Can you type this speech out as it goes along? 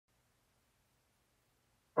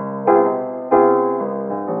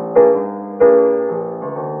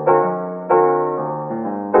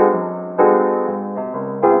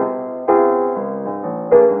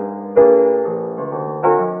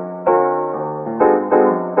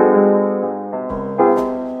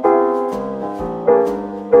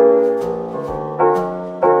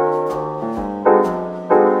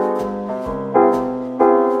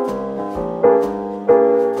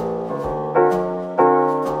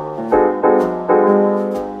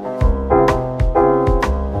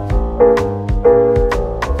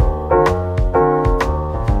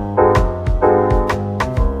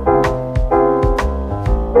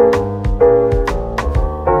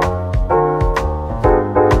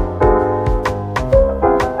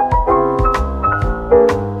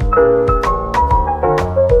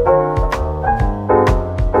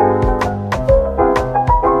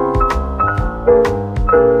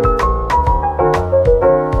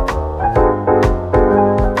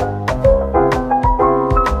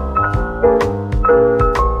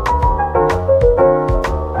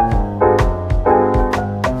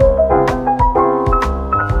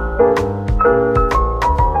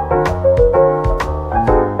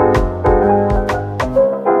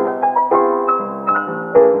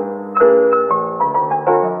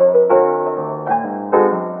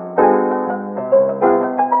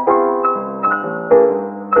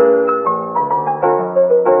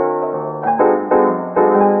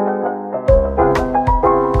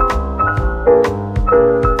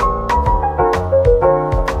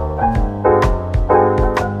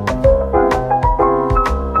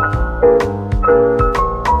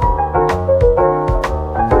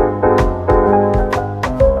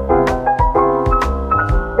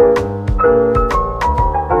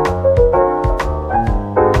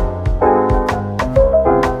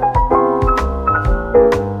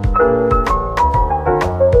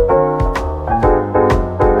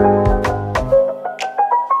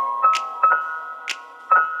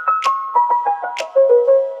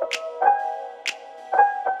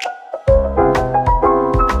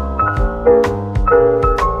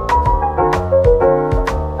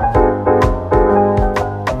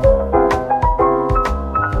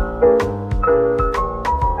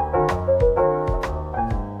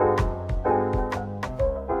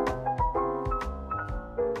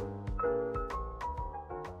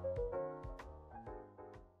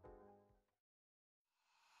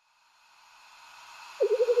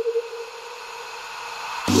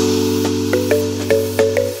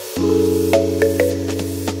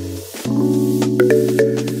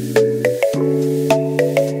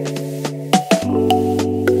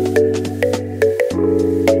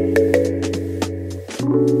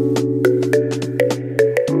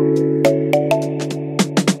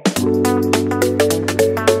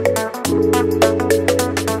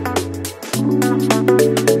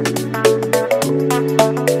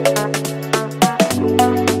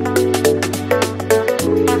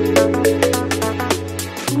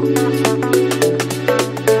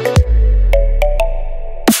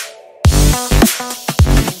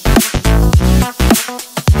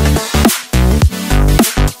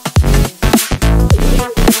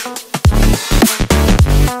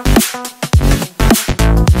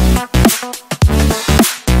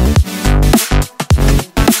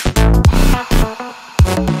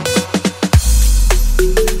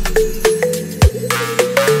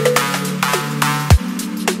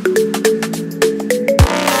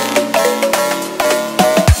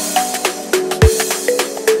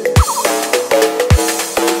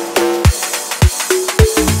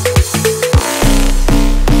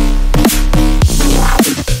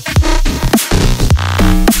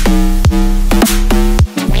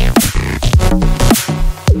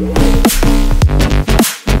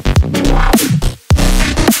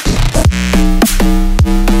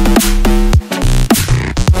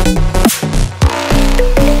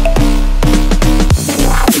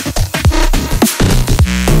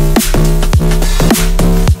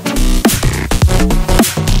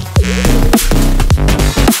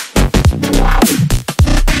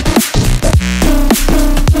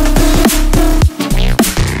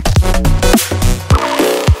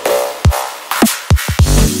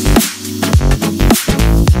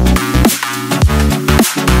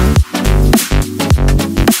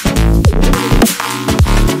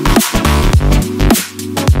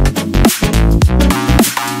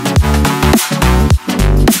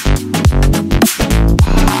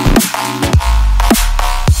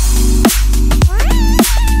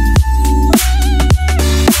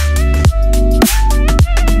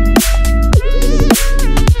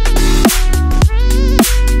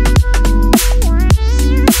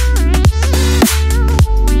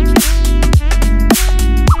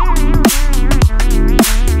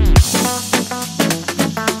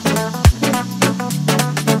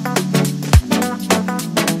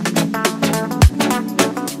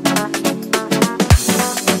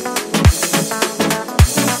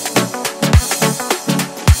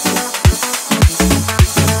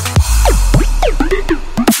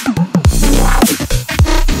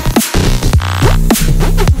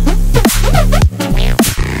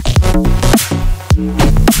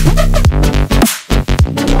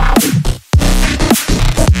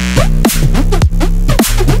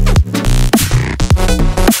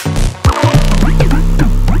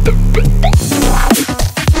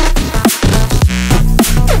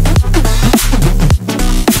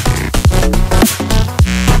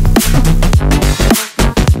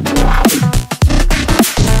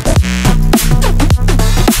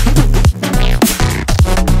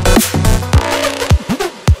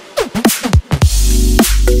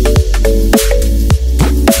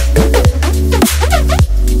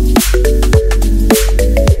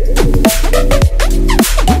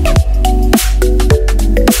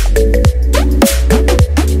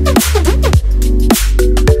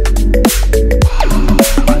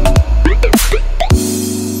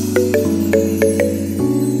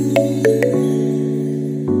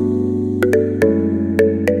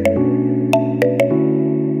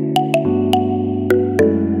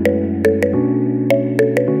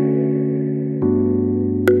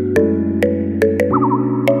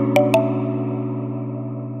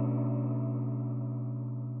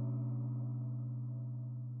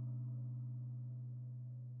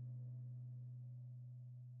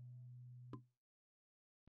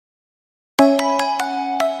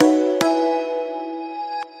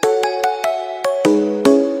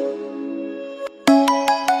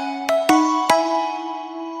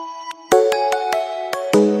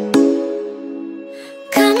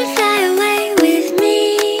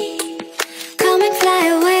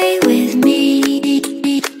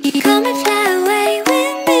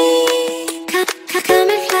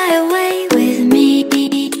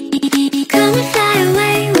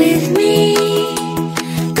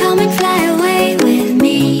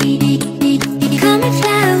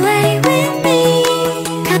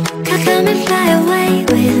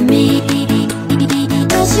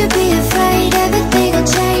Don't you be afraid, everything will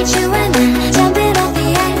change. You and I, jumping off the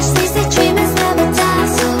edge,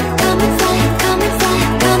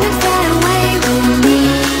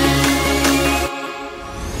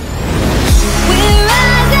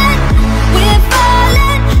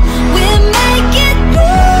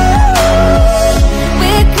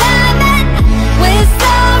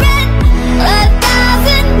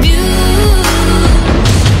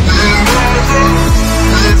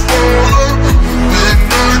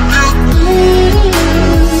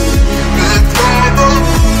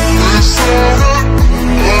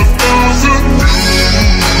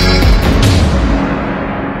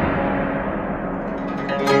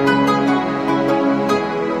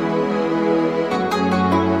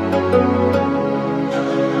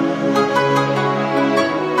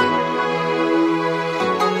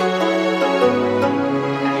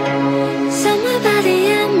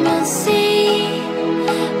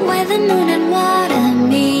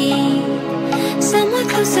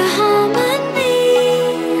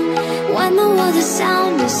 the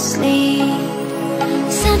sound asleep.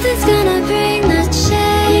 Something's gonna bring the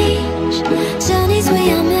change. Journeys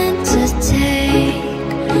we are meant to take.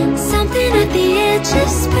 Something at the edge of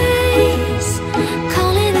space,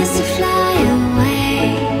 calling us to fly away.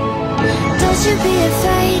 Don't you be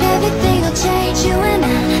afraid, everything will change. You and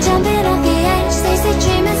I, jumping off the edge. They say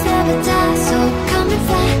dreamers never die. So come and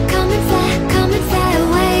fly, come and fly, come and fly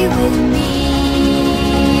away with me.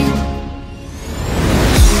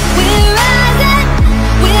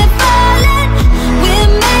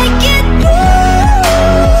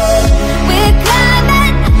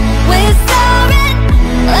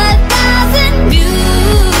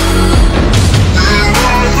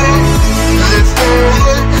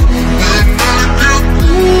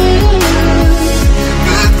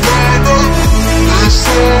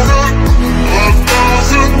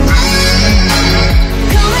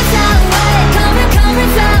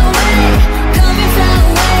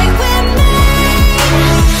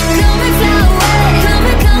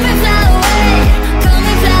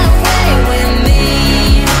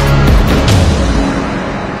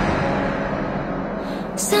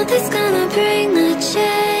 Something's gonna bring the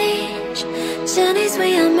change. Journeys we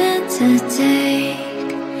are meant to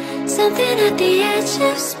take. Something at the edge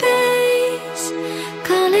of space,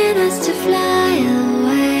 calling us to fly away.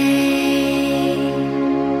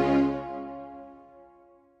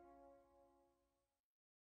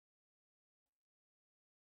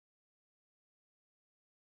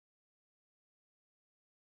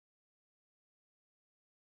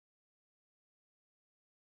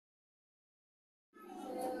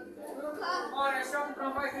 Are așa un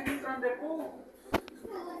tramvai când intră în depou?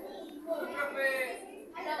 Intră pe...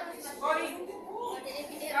 Sorin!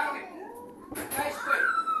 Iarne! Hai și toi!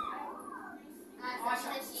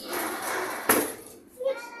 Așa!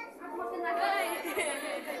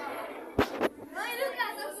 Noi, Luca,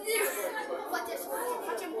 să știu!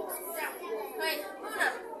 Facem box! Hai,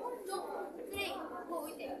 1, 2, 3,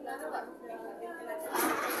 uite, la număr!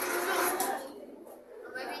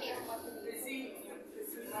 Mai bine!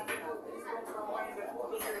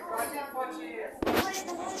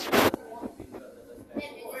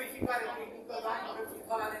 O verificare tehnică la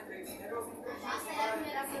verificarea de întreținere, o verificare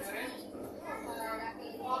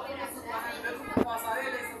de întreținere,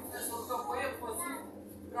 pasarele, să putem să urcăm pe el, pe sus,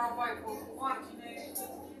 tramvai pe margine,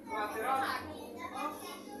 lateral,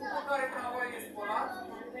 după care tramvaiul e spălat,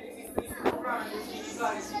 există instructorare de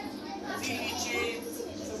utilizare zilnice,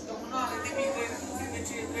 săptămânale, depinde de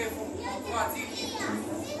ce trebuie făcut zilnic,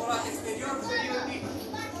 spălat exterior, periodic,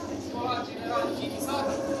 spălat general, utilizat.